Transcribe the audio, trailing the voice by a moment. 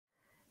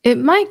It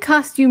might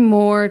cost you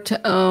more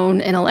to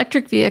own an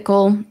electric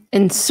vehicle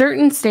in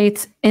certain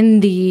states in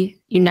the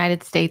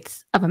United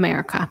States of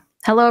America.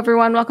 Hello,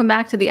 everyone. Welcome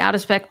back to the Out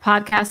of Spec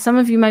podcast. Some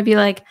of you might be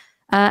like,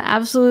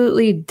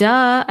 absolutely,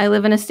 duh. I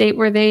live in a state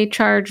where they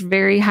charge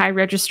very high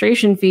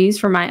registration fees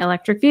for my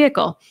electric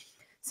vehicle.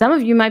 Some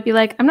of you might be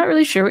like, I'm not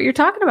really sure what you're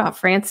talking about,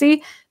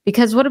 Francie,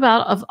 because what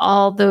about of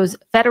all those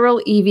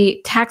federal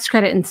EV tax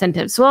credit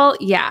incentives? Well,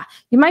 yeah,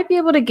 you might be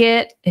able to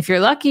get, if you're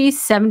lucky,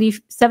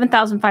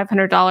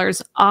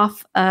 $77,500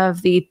 off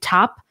of the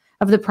top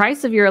of the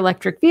price of your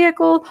electric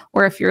vehicle,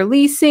 or if you're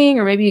leasing,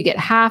 or maybe you get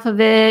half of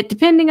it,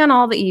 depending on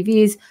all the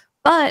EVs.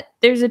 But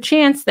there's a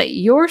chance that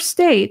your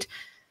state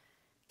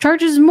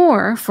charges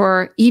more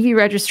for EV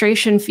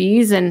registration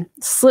fees and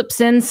slips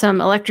in some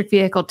electric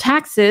vehicle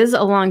taxes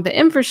along the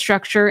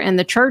infrastructure and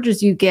the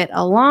charges you get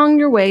along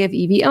your way of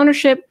EV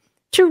ownership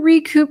to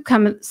recoup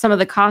some of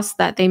the costs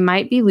that they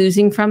might be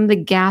losing from the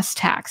gas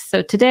tax.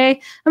 So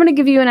today, I'm going to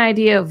give you an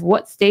idea of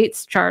what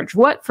states charge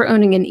what for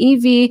owning an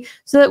EV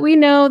so that we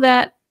know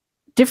that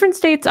different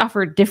states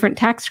offer different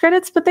tax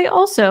credits, but they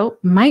also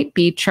might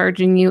be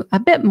charging you a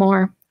bit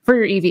more for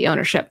your EV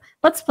ownership.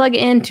 Let's plug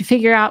in to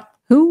figure out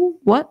who,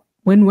 what,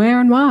 when, where,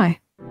 and why.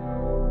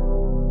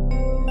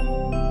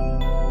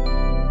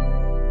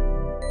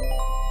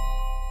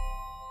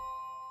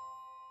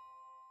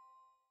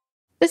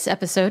 This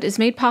episode is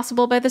made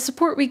possible by the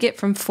support we get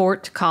from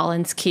Fort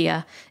Collins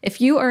Kia.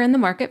 If you are in the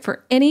market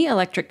for any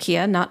electric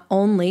Kia, not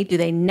only do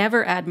they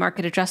never add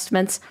market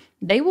adjustments,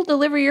 they will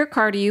deliver your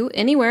car to you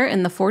anywhere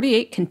in the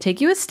 48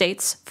 contiguous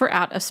states for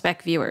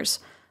out-of-spec viewers.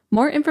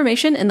 More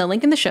information in the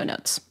link in the show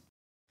notes.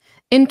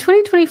 In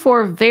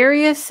 2024,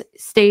 various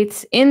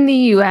states in the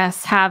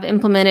U.S. have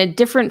implemented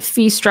different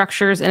fee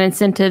structures and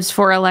incentives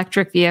for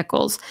electric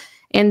vehicles.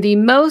 And the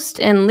most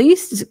and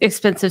least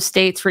expensive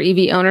states for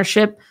EV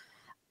ownership,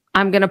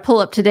 I'm going to pull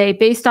up today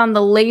based on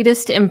the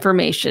latest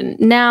information.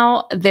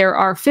 Now, there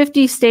are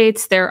 50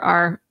 states, there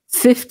are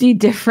 50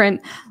 different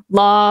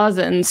laws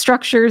and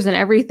structures and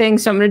everything.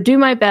 So I'm going to do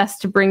my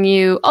best to bring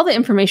you all the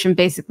information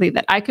basically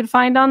that I could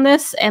find on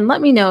this, and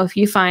let me know if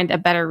you find a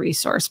better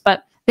resource.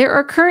 But there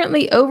are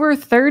currently over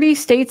 30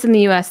 states in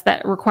the U.S.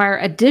 that require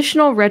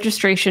additional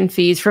registration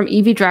fees from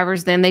EV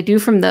drivers than they do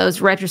from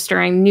those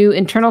registering new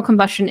internal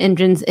combustion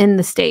engines in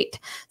the state.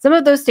 Some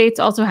of those states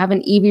also have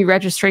an EV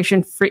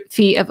registration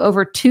fee of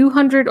over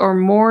 $200 or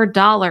more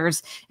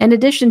in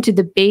addition to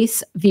the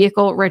base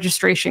vehicle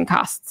registration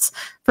costs.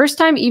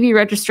 First-time EV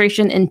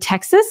registration in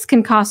Texas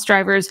can cost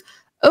drivers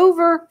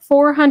over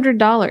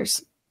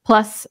 $400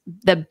 plus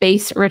the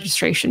base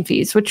registration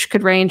fees, which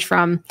could range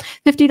from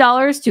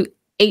 $50 to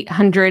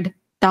 $800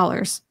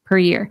 per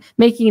year,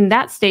 making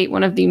that state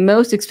one of the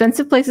most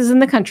expensive places in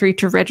the country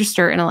to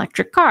register an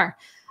electric car.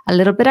 A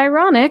little bit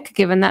ironic,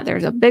 given that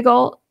there's a big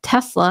old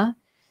Tesla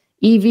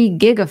EV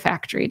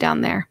gigafactory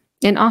down there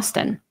in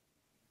Austin.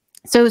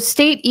 So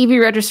state EV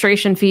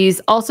registration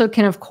fees also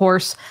can, of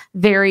course,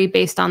 vary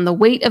based on the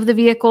weight of the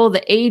vehicle,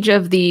 the age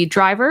of the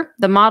driver,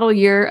 the model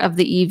year of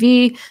the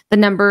EV, the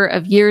number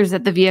of years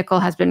that the vehicle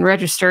has been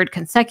registered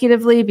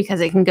consecutively, because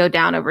it can go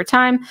down over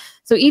time.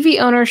 So EV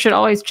owners should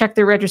always check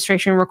their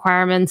registration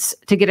requirements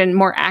to get a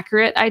more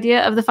accurate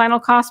idea of the final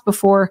cost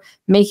before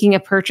making a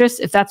purchase,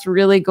 if that's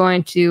really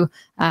going to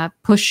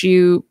push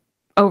you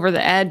over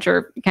the edge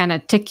or kind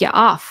of tick you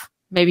off.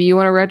 Maybe you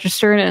want to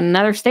register in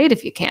another state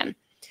if you can.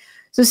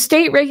 So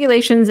state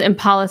regulations and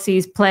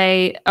policies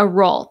play a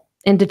role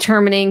in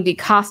determining the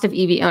cost of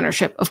EV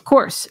ownership. Of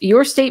course,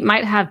 your state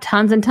might have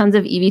tons and tons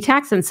of EV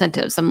tax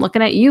incentives. I'm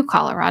looking at you,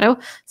 Colorado.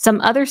 Some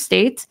other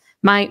states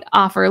might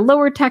offer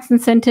lower tax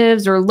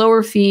incentives or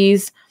lower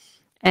fees,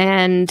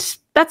 and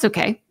that's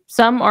okay.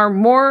 Some are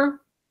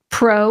more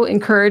pro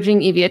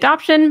encouraging EV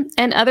adoption,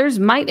 and others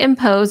might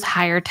impose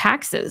higher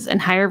taxes and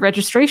higher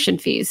registration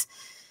fees.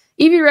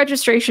 EV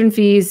registration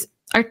fees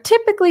are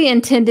typically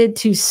intended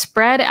to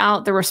spread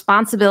out the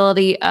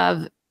responsibility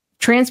of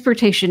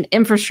transportation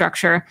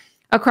infrastructure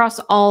across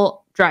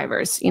all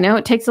drivers. You know,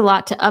 it takes a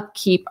lot to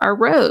upkeep our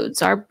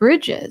roads, our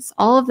bridges,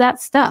 all of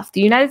that stuff.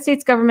 The United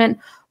States government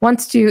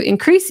wants to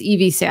increase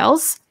EV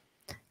sales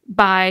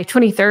by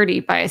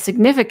 2030 by a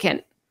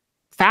significant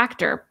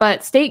factor,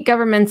 but state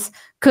governments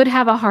could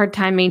have a hard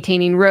time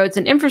maintaining roads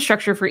and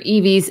infrastructure for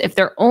EVs if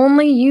they're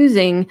only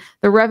using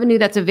the revenue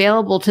that's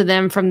available to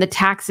them from the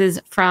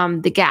taxes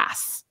from the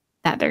gas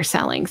that they're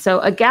selling. So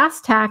a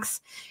gas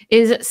tax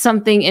is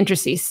something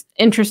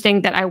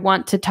interesting that I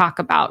want to talk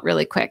about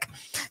really quick.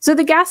 So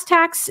the gas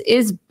tax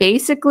is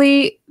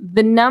basically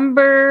the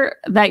number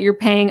that you're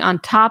paying on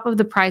top of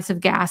the price of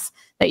gas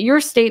that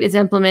your state is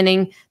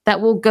implementing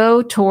that will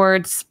go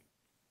towards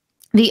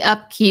the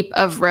upkeep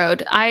of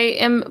road. I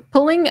am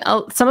pulling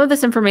some of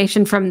this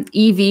information from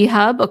EV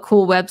Hub, a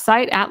cool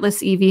website,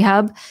 Atlas EV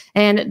Hub,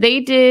 and they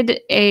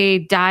did a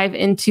dive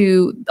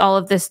into all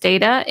of this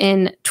data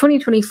in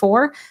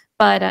 2024.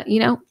 But,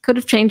 could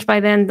have changed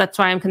by then. That's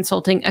why I'm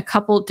consulting a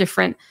couple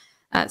different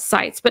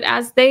sites. But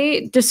as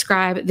they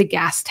describe the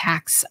gas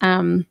tax,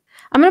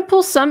 I'm going to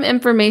pull some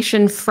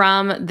information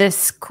from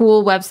this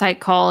cool website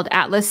called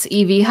Atlas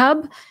EV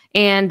Hub.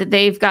 And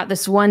they've got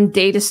this one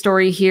data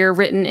story here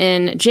written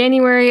in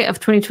January of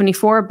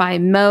 2024 by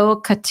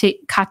Mo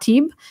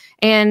Khatib.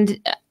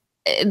 And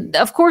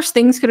of course,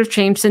 things could have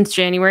changed since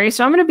January.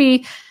 So I'm going to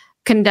be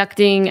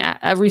conducting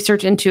a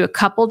research into a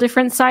couple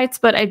different sites,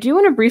 but I do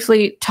want to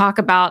briefly talk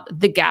about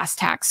the gas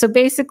tax. So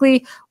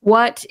basically,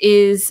 what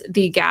is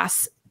the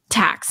gas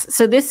tax?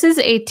 So this is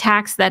a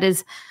tax that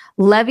is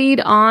levied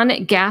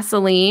on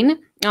gasoline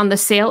on the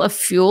sale of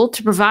fuel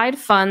to provide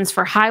funds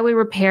for highway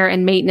repair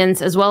and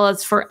maintenance, as well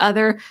as for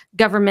other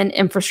government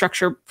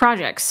infrastructure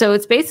projects. So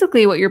it's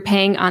basically what you're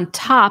paying on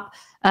top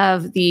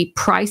of the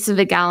price of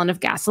a gallon of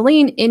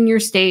gasoline in your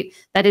state.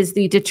 That is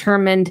the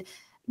determined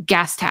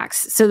gas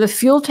tax. So the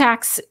fuel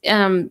tax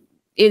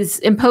is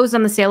imposed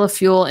on the sale of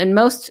fuel. In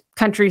most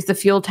countries, the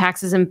fuel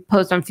tax is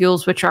imposed on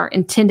fuels which are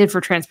intended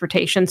for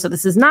transportation. So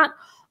this is not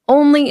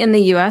only in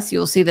the US.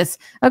 You'll see this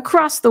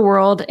across the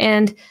world.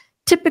 And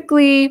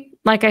typically,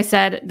 like I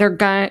said, they're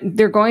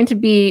going to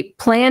be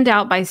planned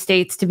out by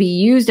states to be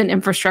used in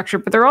infrastructure,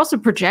 but they're also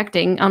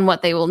projecting on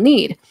what they will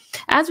need.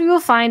 As we will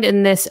find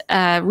in this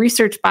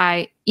research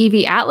by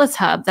EV Atlas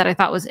Hub that I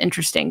thought was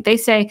interesting, they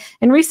say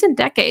in recent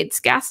decades,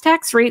 gas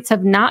tax rates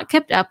have not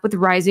kept up with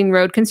rising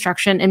road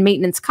construction and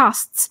maintenance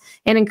costs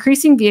and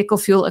increasing vehicle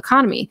fuel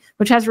economy,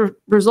 which has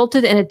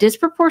resulted in a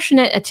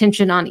disproportionate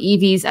attention on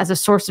EVs as a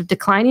source of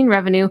declining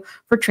revenue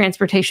for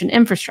transportation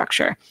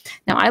infrastructure.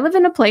 Now, I live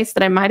in a place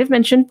that I might have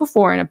mentioned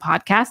before in a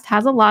podcast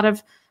has a lot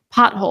of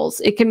potholes.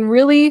 It can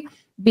really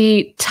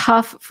be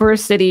tough for a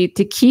city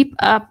to keep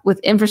up with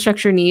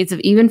infrastructure needs of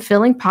even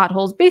filling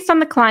potholes based on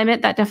the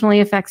climate. That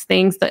definitely affects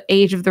things, the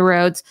age of the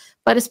roads,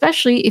 but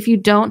especially if you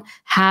don't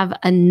have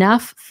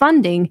enough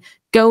funding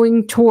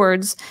going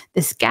towards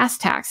this gas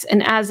tax.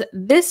 And as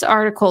this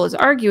article is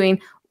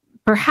arguing,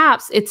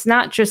 perhaps it's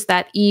not just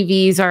that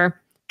EVs are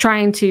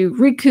trying to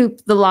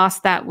recoup the loss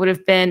that would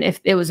have been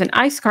if it was an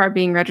ICE car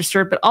being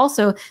registered, but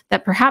also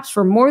that perhaps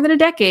for more than a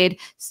decade,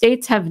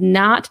 states have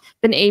not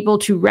been able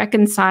to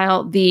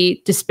reconcile the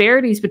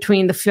disparities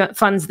between the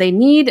funds they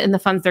need and the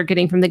funds they're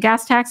getting from the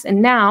gas tax.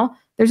 And now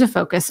there's a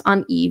focus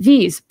on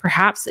EVs.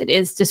 Perhaps it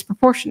is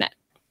disproportionate.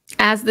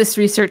 As this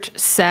research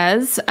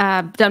says,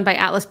 done by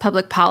Atlas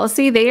Public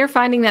Policy, they are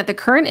finding that the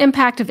current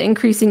impact of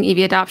increasing EV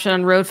adoption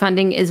on road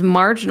funding is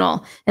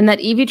marginal, and that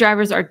EV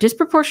drivers are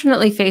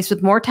disproportionately faced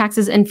with more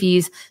taxes and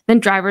fees than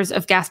drivers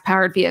of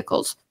gas-powered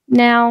vehicles.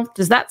 Now,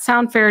 does that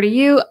sound fair to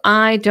you?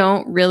 I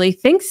don't really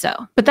think so.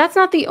 But that's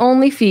not the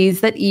only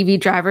fees that EV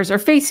drivers are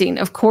facing.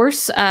 Of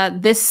course,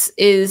 this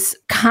is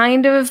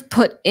kind of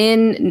put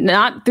in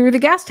not through the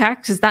gas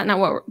tax, because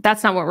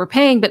that's not what we're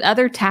paying, but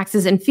other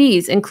taxes and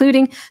fees,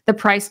 including the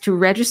price to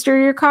register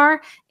your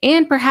car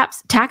and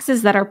perhaps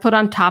taxes that are put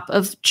on top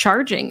of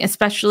charging,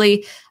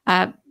 especially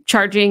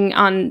charging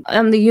on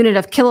the unit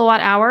of kilowatt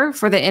hour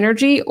for the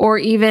energy, or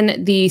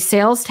even the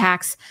sales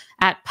tax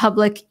at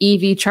public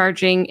EV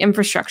charging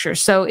infrastructure.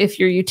 So if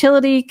your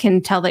utility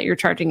can tell that you're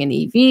charging an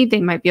EV,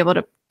 they might be able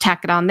to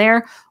tack it on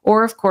there.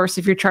 Or of course,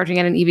 if you're charging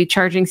at an EV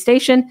charging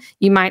station,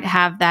 you might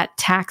have that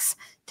tax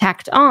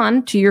tacked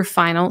on to your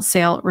final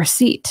sale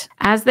receipt.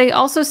 As they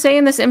also say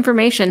in this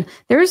information,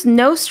 there is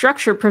no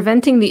structure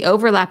preventing the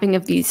overlapping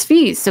of these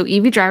fees, so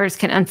EV drivers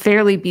can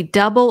unfairly be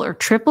double or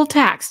triple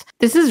taxed.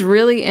 This is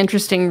really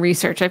interesting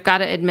research, I've got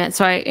to admit,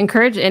 so I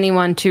encourage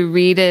anyone to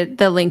read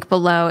the link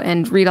below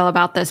and read all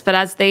about this. But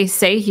as they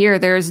say here,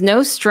 there is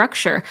no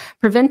structure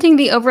preventing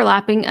the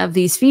overlapping of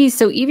these fees,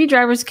 so EV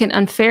drivers can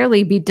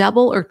unfairly be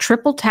double or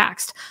triple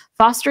taxed,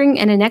 fostering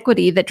an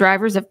inequity that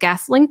drivers of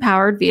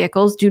gasoline-powered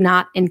vehicles do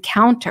not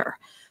encounter.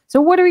 So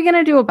what are we going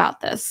to do about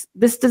this?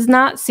 This does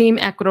not seem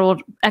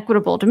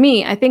equitable to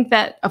me. I think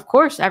that, of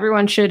course,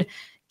 everyone should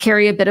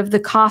carry a bit of the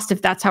cost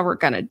if that's how we're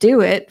going to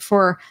do it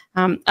for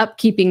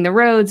upkeeping the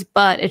roads,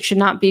 but it should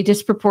not be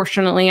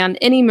disproportionately on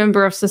any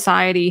member of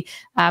society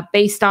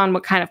based on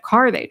what kind of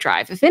car they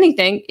drive. If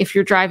anything, if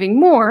you're driving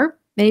more,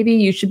 maybe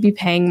you should be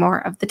paying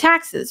more of the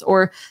taxes,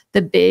 or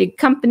the big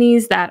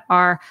companies that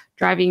are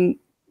driving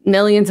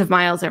millions of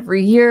miles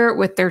every year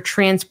with their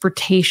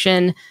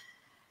transportation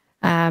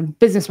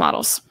business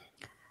models.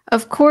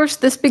 Of course,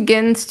 this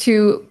begins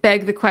to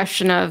beg the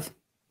question of,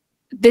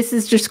 this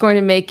is just going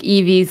to make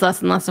EVs less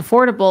and less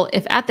affordable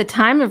if at the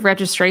time of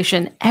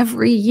registration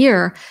every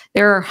year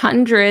there are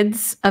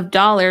hundreds of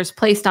dollars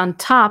placed on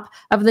top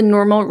of the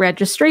normal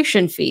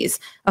registration fees.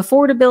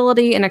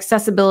 Affordability and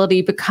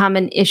accessibility become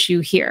an issue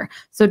here.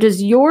 So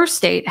does your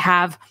state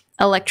have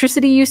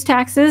electricity use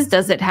taxes?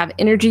 Does it have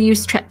energy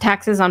use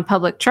taxes on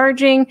public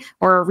charging,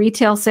 or a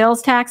retail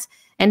sales tax?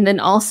 And then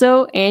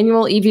also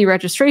annual EV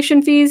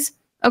registration fees?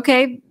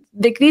 Okay,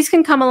 these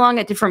can come along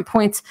at different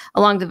points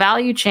along the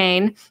value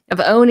chain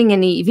of owning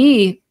an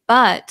EV,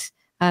 but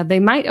they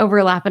might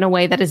overlap in a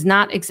way that is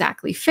not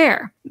exactly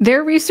fair.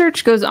 Their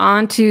research goes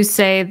on to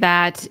say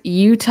that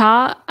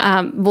Utah,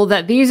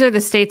 that these are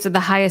the states with the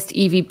highest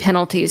EV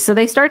penalties. So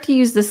they start to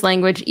use this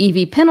language,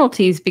 EV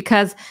penalties,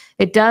 because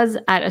it does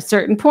at a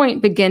certain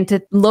point begin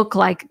to look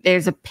like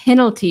there's a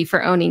penalty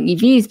for owning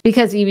EVs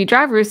because EV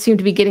drivers seem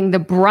to be getting the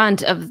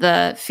brunt of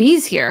the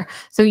fees here.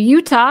 So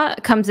Utah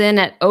comes in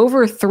at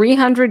over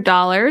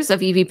 $300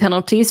 of EV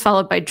penalties,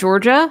 followed by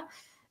Georgia,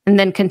 and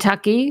then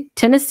Kentucky,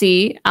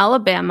 Tennessee,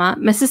 Alabama,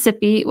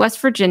 Mississippi, West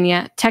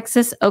Virginia,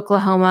 Texas,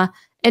 Oklahoma,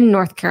 and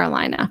North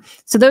Carolina.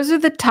 So those are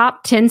the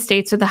top 10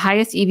 states with the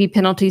highest EV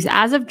penalties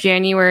as of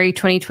January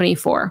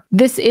 2024.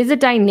 This is a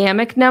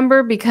dynamic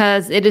number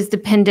because it is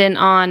dependent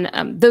on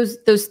those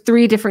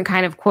three different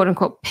kind of quote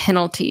unquote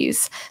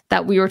penalties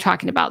that we were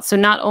talking about. So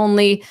not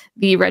only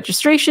the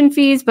registration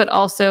fees, but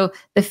also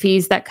the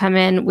fees that come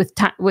in with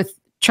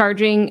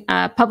charging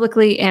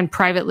publicly and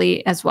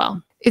privately as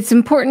well. It's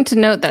important to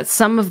note that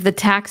some of the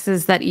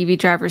taxes that EV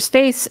drivers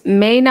face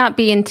may not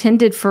be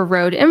intended for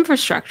road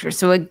infrastructure.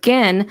 So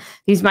again,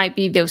 these might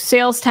be those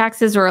sales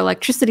taxes or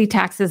electricity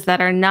taxes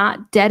that are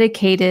not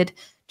dedicated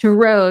to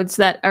roads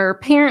that are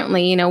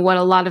apparently, what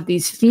a lot of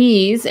these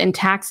fees and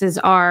taxes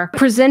are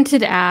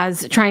presented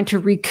as trying to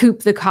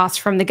recoup the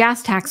cost from the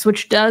gas tax,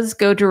 which does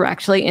go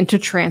directly into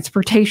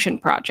transportation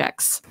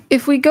projects.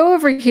 If we go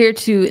over here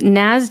to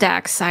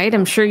NASDAQ's site,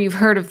 I'm sure you've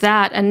heard of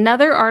that,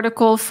 another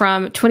article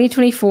from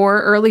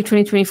 2024, early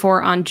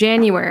 2024 on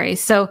January.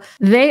 So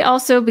they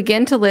also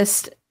begin to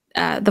list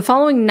the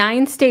following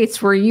 9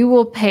 states where you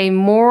will pay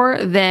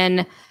more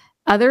than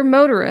other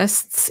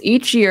motorists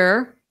each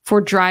year for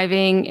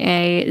driving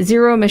a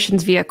zero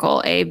emissions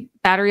vehicle, a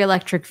battery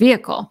electric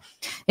vehicle.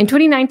 In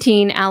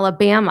 2019,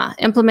 Alabama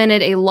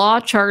implemented a law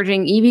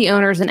charging EV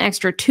owners an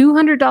extra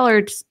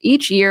 $200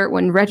 each year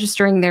when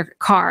registering their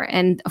car.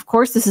 And of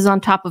course, this is on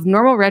top of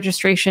normal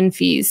registration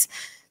fees.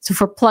 So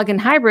for plug-in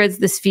hybrids,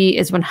 this fee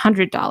is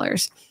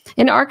 $100.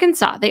 In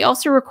Arkansas, they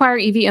also require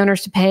EV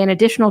owners to pay an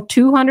additional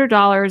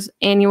 $200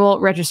 annual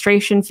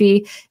registration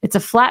fee. It's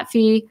a flat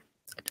fee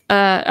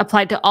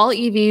applied to all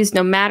EVs,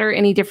 no matter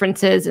any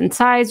differences in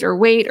size or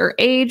weight or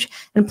age,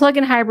 and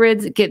plug-in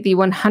hybrids get the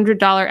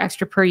 $100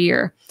 extra per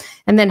year.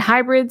 And then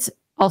hybrids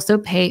also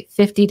pay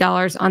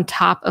 $50 on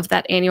top of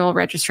that annual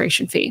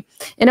registration fee.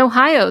 In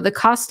Ohio, the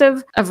cost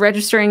of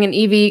registering an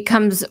EV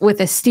comes with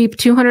a steep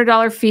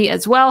 $200 fee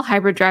as well.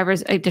 Hybrid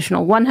drivers,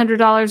 additional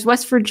 $100.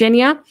 West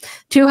Virginia,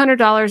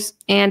 $200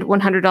 and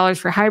 $100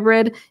 for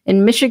hybrid.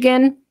 In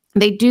Michigan,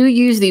 they do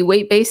use the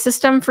weight-based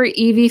system for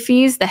EV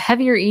fees. The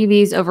heavier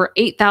EVs over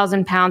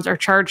 8,000 pounds are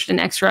charged an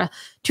extra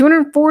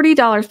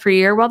 $240 per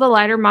year, while the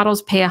lighter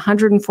models pay a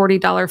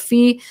 $140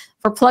 fee.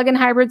 For plug-in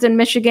hybrids in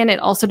Michigan, it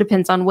also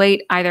depends on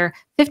weight, either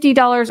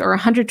 $50 or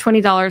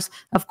 $120.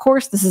 Of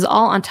course, this is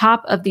all on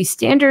top of the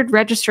standard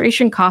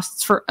registration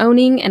costs for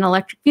owning an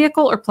electric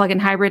vehicle or plug-in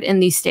hybrid in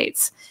these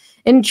states.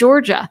 In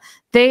Georgia,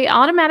 they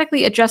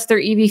automatically adjust their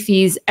EV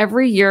fees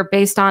every year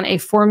based on a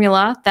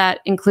formula that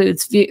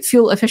includes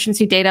fuel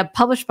efficiency data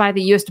published by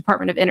the U.S.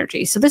 Department of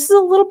Energy. So this is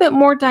a little bit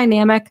more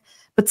dynamic,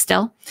 but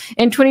still.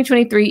 In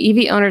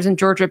 2023, EV owners in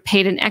Georgia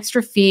paid an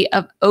extra fee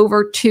of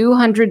over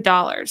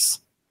 $200.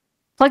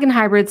 Plug-in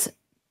hybrids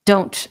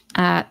don't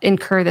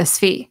incur this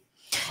fee.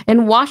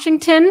 In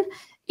Washington,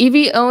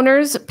 EV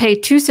owners pay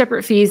 2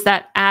 separate fees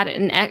that add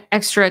an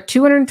extra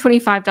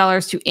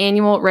 $225 to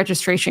annual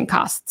registration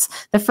costs.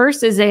 The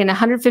first is an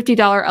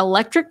 $150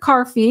 electric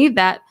car fee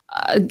that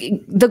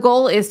the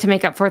goal is to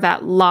make up for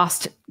that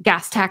lost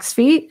gas tax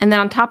fee. And then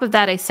on top of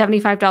that, a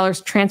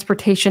 $75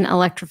 transportation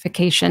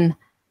electrification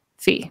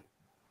fee.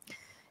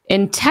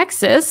 In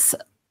Texas,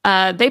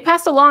 they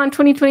passed a law in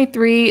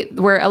 2023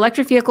 where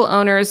electric vehicle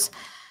owners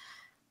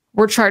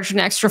were charged an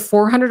extra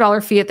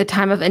 $400 fee at the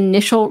time of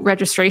initial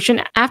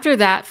registration. After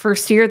that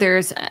first year,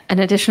 there's an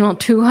additional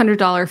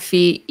 $200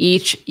 fee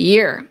each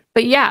year.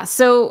 But yeah,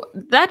 so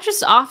that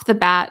just off the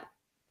bat,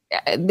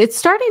 it's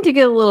starting to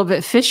get a little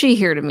bit fishy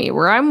here to me,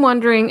 where I'm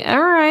wondering,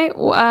 all right,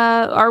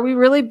 are we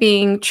really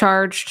being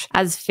charged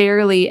as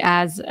fairly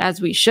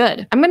as we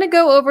should? I'm going to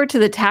go over to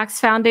the Tax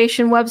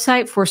Foundation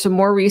website for some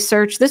more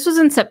research. This was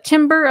in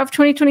September of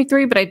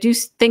 2023, but I do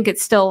think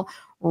it's still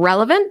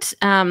relevant.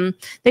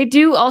 They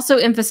do also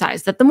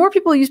emphasize that the more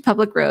people use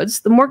public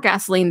roads, the more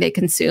gasoline they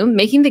consume,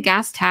 making the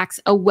gas tax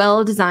a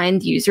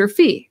well-designed user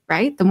fee,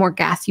 right? The more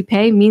gas you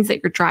pay means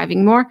that you're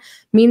driving more,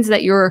 means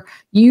that you're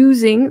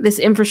using this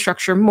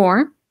infrastructure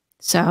more.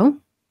 So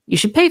you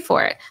should pay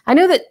for it. I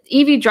know that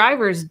EV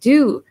drivers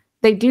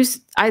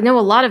I know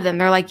a lot of them,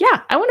 they're like,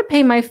 yeah, I want to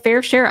pay my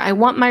fair share. I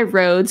want my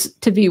roads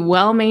to be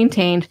well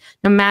maintained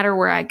no matter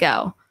where I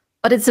go.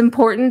 But it's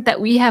important that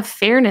we have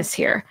fairness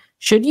here.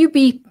 Should you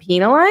be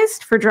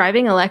penalized for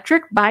driving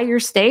electric by your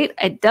state?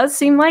 It does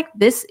seem like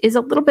this is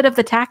a little bit of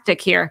the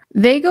tactic here.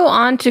 They go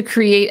on to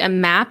create a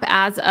map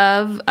as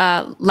of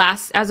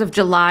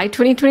July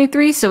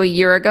 2023, so a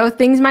year ago.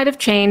 Things might have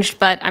changed,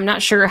 but I'm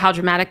not sure how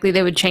dramatically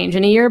they would change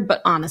in a year.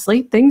 But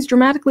honestly, things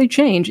dramatically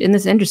change in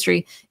this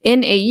industry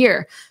in a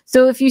year.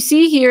 So if you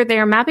see here, they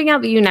are mapping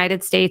out the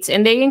United States,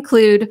 and they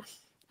include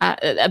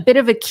a bit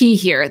of a key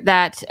here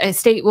that a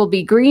state will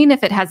be green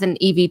if it has an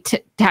EV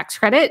tax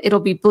credit. It'll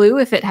be blue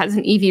if it has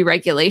an EV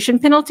regulation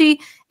penalty,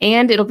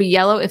 and it'll be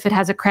yellow if it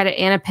has a credit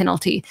and a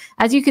penalty.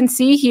 As you can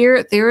see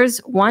here, there's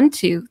 1,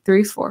 2,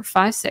 3, 4,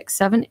 5, 6,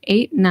 7,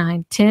 8,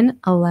 9, 10,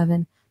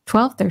 11,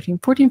 12, 13,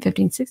 14,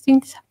 15,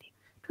 16, 17,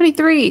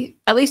 23,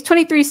 at least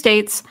 23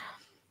 states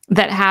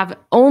that have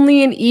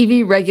only an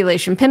EV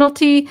regulation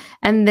penalty,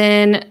 and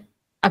then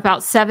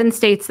about 7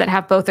 states that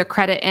have both a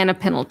credit and a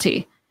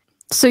penalty.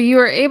 So you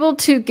are able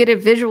to get a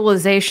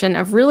visualization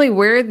of really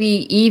where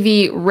the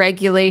EV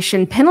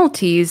regulation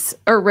penalties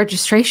or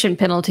registration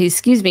penalties,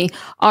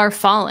 are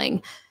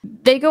falling.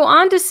 They go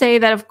on to say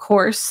that, of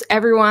course,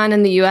 everyone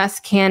in the U.S.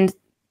 can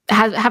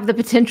have the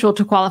potential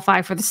to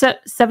qualify for the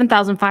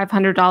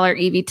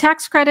 $7,500 EV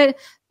tax credit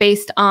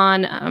based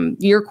on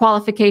your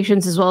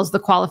qualifications as well as the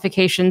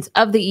qualifications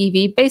of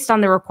the EV based on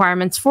the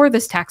requirements for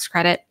this tax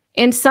credit.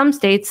 And some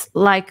states,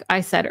 like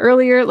I said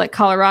earlier, like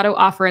Colorado,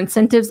 offer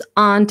incentives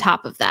on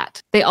top of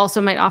that. They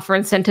also might offer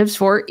incentives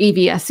for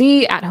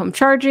EVSE, at-home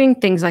charging,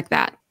 things like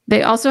that.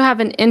 They also have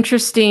an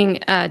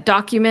interesting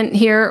document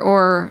here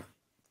or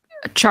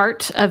a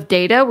chart of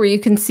data where you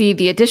can see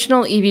the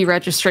additional EV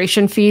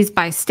registration fees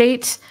by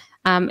state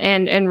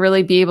and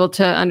really be able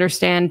to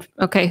understand,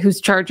 okay, who's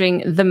charging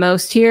the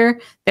most here.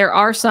 There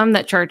are some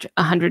that charge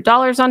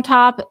 $100 on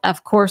top.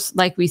 Of course,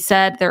 like we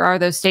said, there are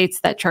those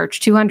states that charge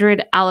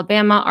 $200,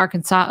 Alabama,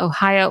 Arkansas,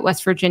 Ohio,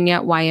 West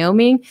Virginia,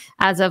 Wyoming,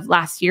 as of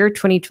last year,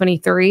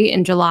 2023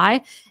 in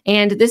July.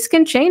 And this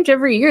can change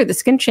every year.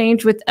 This can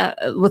change with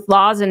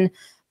laws and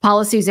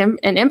policies and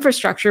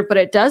infrastructure, but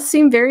it does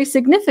seem very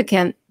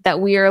significant that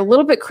we are a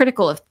little bit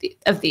critical of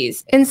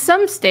these. In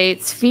some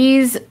states,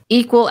 fees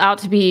equal out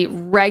to be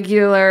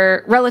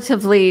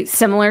relatively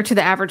similar to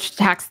the average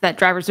tax that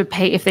drivers would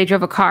pay if they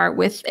drove a car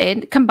with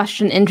a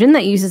combustion engine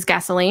that uses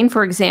gasoline.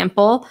 For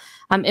example,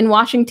 in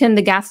Washington,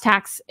 the gas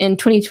tax in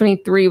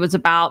 2023 was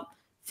about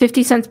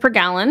 50 cents per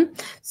gallon.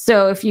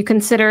 So if you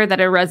consider that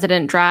a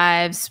resident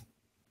drives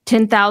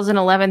 10,000,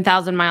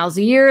 11,000 miles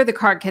a year, the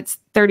car gets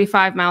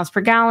 35 miles per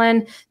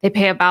gallon. They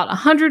pay about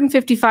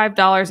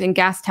 $155 in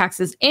gas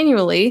taxes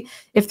annually.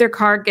 If their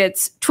car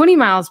gets 20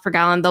 miles per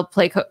gallon, they'll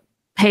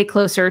pay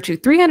closer to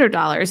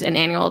 $300 in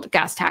annual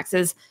gas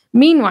taxes.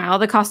 Meanwhile,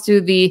 the cost to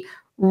the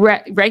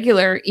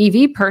regular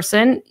EV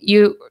person,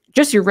 your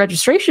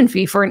registration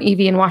fee for an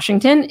EV in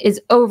Washington is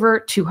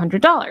over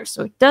 $200.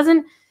 So it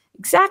doesn't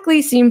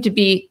exactly seem to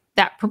be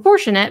that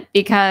proportionate,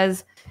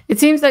 because it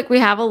seems like we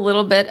have a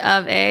little bit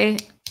of a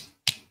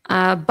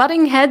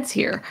butting heads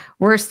here,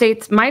 where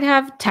states might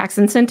have tax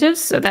incentives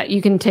so that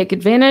you can take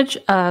advantage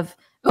of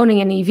owning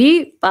an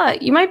EV,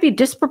 but you might be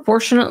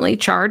disproportionately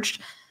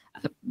charged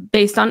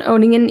based on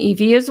owning an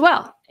EV as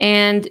well.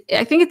 And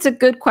I think it's a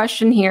good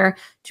question here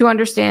to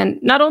understand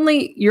not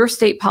only your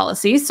state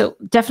policies, so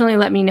definitely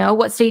let me know,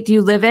 what state do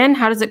you live in?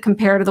 How does it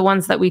compare to the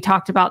ones that we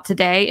talked about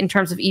today in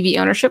terms of EV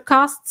ownership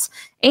costs?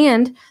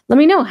 And let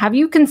me know, have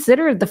you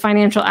considered the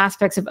financial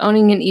aspects of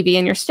owning an EV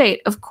in your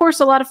state? Of course,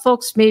 a lot of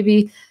folks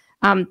maybe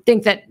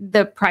think that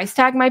the price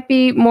tag might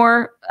be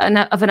more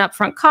of an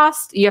upfront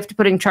cost. You have to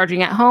put in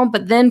charging at home,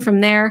 but then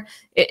from there,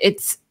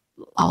 it's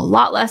a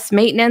lot less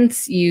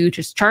maintenance. You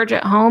just charge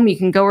at home. You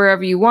can go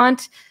wherever you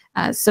want.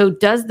 So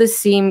does this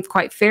seem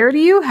quite fair to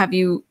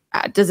you?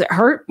 Does it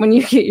hurt when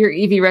you get your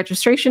EV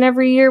registration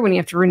every year, when you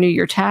have to renew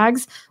your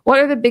tags? What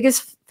are the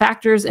biggest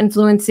factors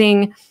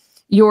influencing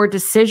your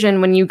decision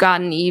when you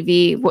got an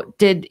EV? What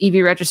did EV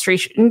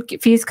registration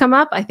fees come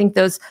up? I think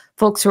those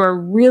folks who are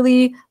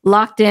really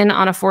locked in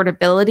on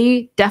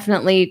affordability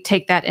definitely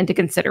take that into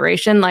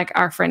consideration, like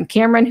our friend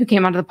Cameron, who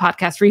came onto the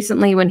podcast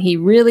recently, when he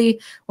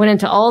really went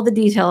into all the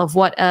detail of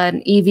what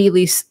an EV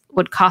lease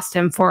would cost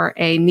him for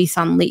a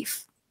Nissan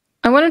Leaf.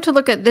 I wanted to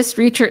look at this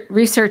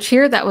research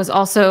here that was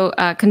also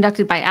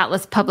conducted by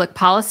Atlas Public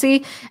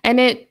Policy, and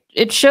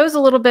it shows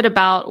a little bit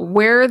about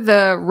where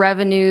the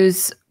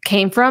revenues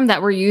came from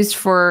that were used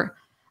for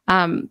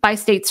by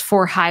states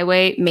for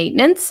highway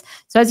maintenance.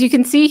 So as you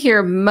can see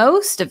here,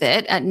 most of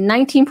it at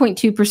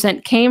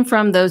 19.2% came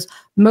from those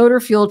motor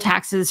fuel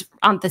taxes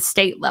on the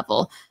state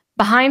level.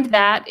 Behind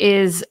that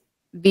is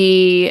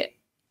the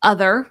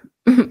other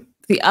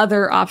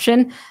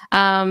option,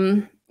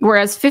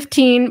 whereas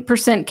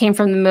 15% came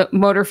from the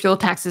motor fuel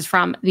taxes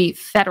from the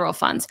federal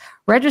funds.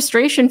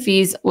 Registration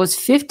fees was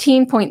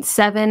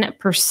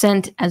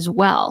 15.7% as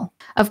well.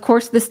 Of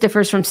course, this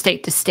differs from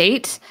state to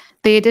state.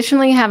 They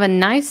additionally have a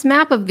nice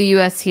map of the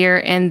U.S.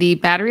 here and the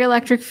battery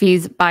electric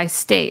fees by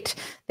state.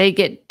 They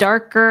get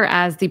darker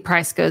as the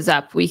price goes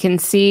up. We can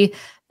see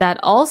that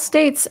all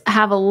states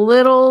have a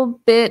little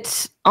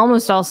bit,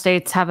 almost all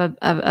states have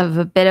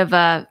a bit of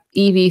a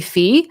EV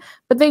fee,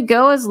 but they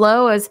go as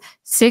low as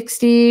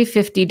 $60,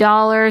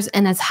 $50,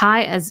 and as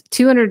high as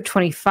 $225,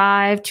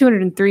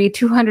 $203,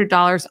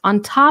 $200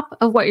 on top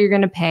of what you're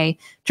going to pay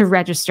to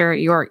register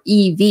your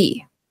EV,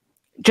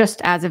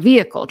 just as a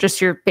vehicle, just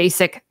your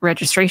basic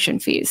registration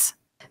fees.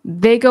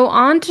 They go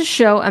on to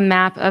show a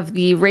map of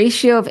the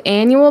ratio of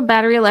annual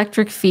battery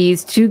electric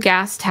fees to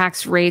gas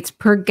tax rates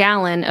per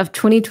gallon of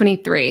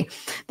 2023.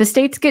 The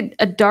states get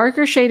a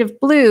darker shade of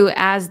blue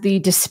as the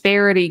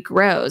disparity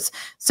grows.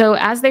 So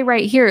as they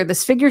write here,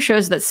 this figure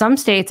shows that some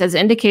states, as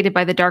indicated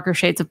by the darker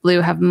shades of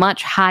blue, have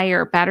much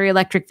higher battery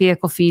electric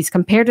vehicle fees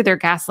compared to their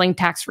gasoline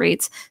tax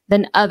rates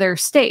than other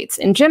states.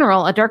 In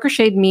general, a darker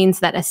shade means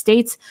that a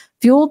state's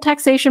fuel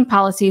taxation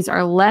policies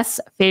are less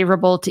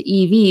favorable to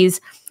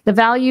EVs. The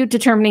value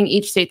determining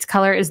each state's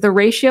color is the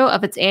ratio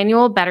of its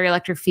annual battery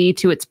electric fee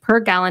to its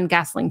per gallon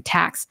gasoline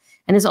tax,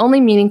 and is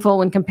only meaningful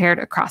when compared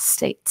across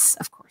states,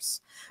 of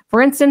course.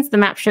 For instance, the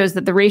map shows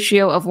that the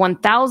ratio of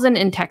 1,000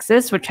 in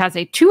Texas, which has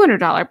a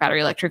 $200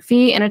 battery electric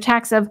fee and a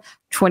tax of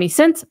 20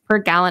 cents per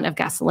gallon of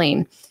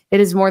gasoline. It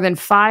is more than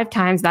 5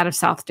 times that of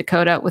South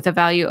Dakota with a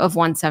value of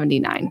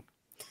 179.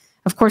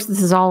 Of course,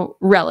 this is all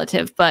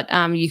relative, but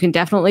you can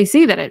definitely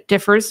see that it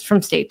differs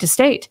from state to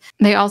state.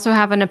 They also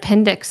have an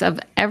appendix of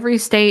every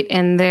state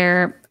and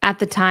their, at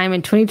the time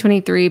in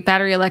 2023,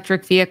 battery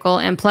electric vehicle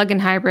and plug-in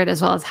hybrid,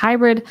 as well as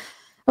hybrid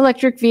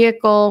electric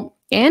vehicle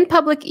and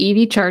public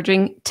EV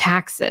charging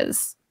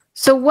taxes.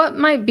 So what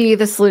might be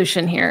the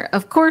solution here?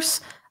 Of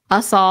course,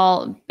 us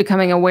all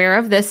becoming aware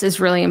of this is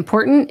really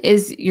important.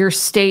 Is your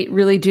state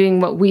really doing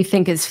what we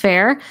think is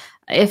fair?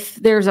 If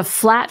there's a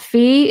flat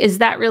fee, is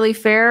that really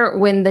fair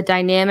when the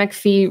dynamic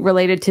fee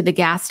related to the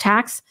gas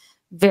tax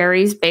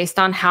varies based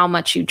on how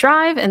much you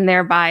drive and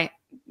thereby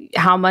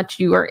how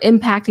much you are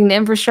impacting the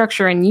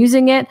infrastructure and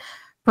using it?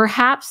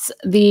 Perhaps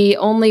the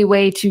only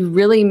way to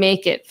really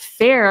make it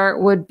fair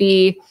would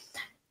be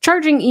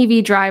charging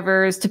EV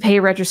drivers to pay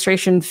a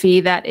registration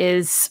fee that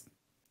is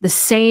the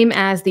same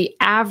as the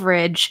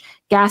average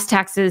gas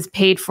taxes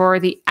paid for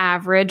the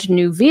average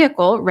new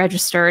vehicle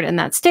registered in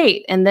that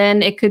state. And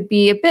then it could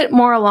be a bit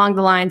more along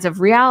the lines of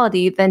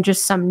reality than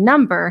just some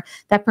number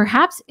that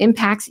perhaps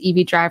impacts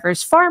EV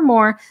drivers far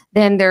more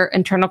than their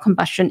internal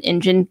combustion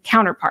engine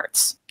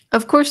counterparts.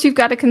 Of course, you've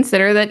got to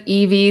consider that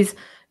EVs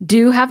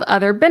do have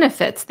other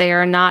benefits. They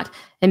are not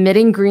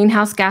emitting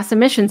greenhouse gas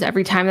emissions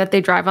every time that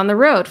they drive on the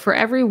road. For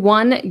every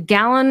 1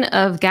 gallon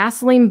of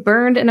gasoline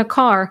burned in a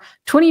car,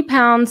 20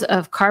 pounds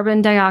of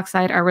carbon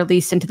dioxide are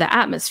released into the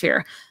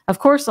atmosphere. Of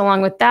course,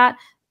 along with that,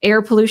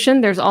 air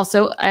pollution, there's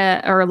also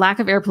a lack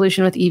of air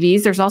pollution with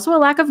EVs. There's also a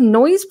lack of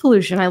noise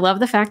pollution. I love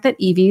the fact that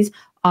EVs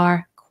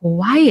are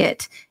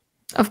quiet.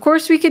 Of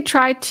course, we could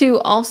try to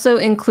also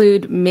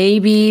include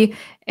maybe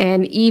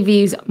an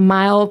EV's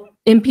mile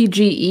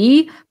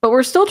MPGE, but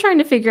we're still trying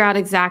to figure out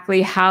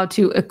exactly how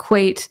to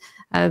equate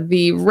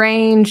the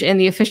range and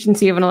the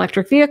efficiency of an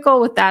electric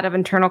vehicle with that of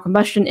internal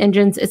combustion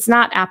engines. It's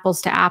not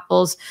apples to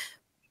apples.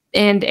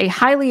 And a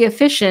highly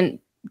efficient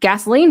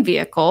gasoline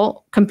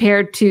vehicle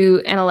compared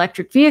to an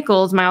electric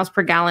vehicle's miles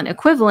per gallon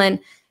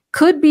equivalent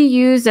could be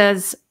used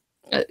as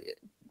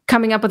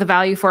coming up with a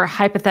value for a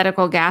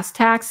hypothetical gas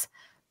tax,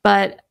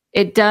 but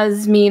it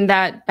does mean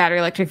that battery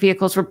electric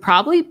vehicles would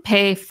probably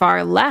pay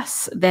far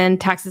less than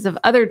taxes of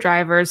other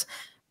drivers.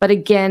 But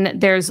again,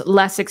 there's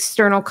less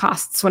external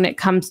costs when it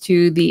comes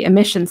to the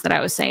emissions that I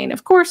was saying.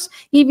 Of course,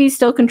 EVs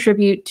still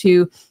contribute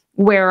to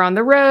wear on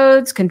the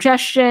roads,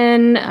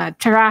 congestion,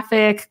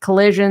 traffic,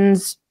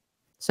 collisions.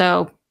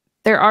 So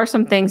there are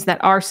some things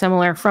that are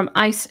similar from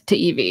ICE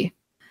to EV.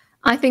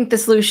 I think the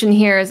solution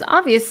here is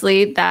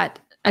obviously that,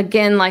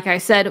 again, like I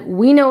said,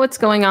 we know what's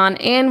going on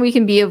and we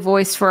can be a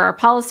voice for our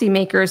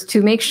policymakers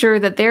to make sure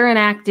that they're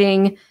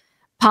enacting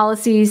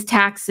policies,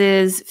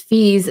 taxes,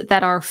 fees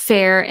that are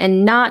fair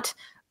and not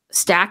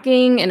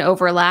stacking and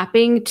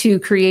overlapping to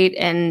create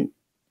an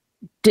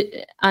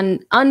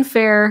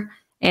unfair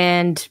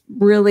and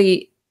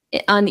really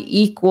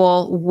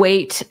unequal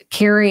weight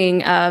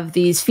carrying of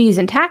these fees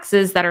and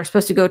taxes that are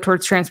supposed to go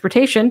towards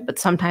transportation, but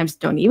sometimes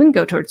don't even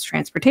go towards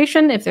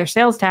transportation if they're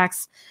sales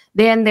tax,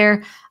 than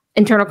their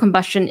internal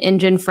combustion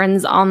engine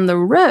friends on the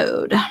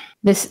road.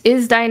 This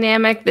is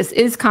dynamic, this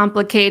is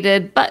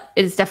complicated, but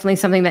it's definitely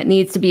something that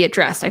needs to be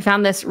addressed. I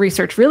found this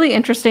research really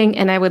interesting,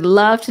 and I would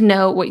love to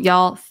know what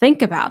y'all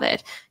think about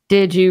it.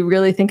 Did you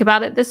really think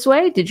about it this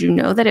way? Did you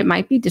know that it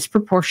might be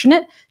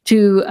disproportionate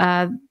to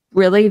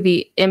really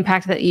the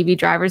impact that EV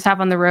drivers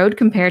have on the road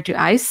compared to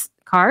ICE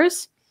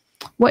cars?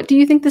 What do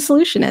you think the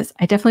solution is?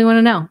 I definitely want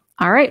to know.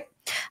 All right.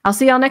 I'll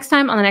see y'all next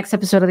time on the next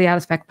episode of the Out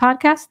of Spec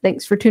podcast.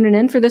 Thanks for tuning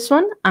in for this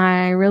one.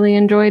 I really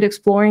enjoyed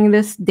exploring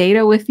this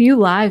data with you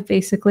live,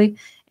 basically,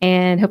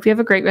 and hope you have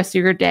a great rest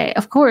of your day.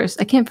 Of course,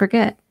 I can't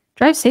forget,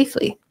 drive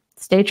safely,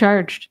 stay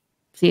charged.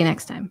 See you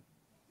next time.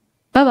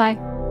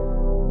 Bye-bye.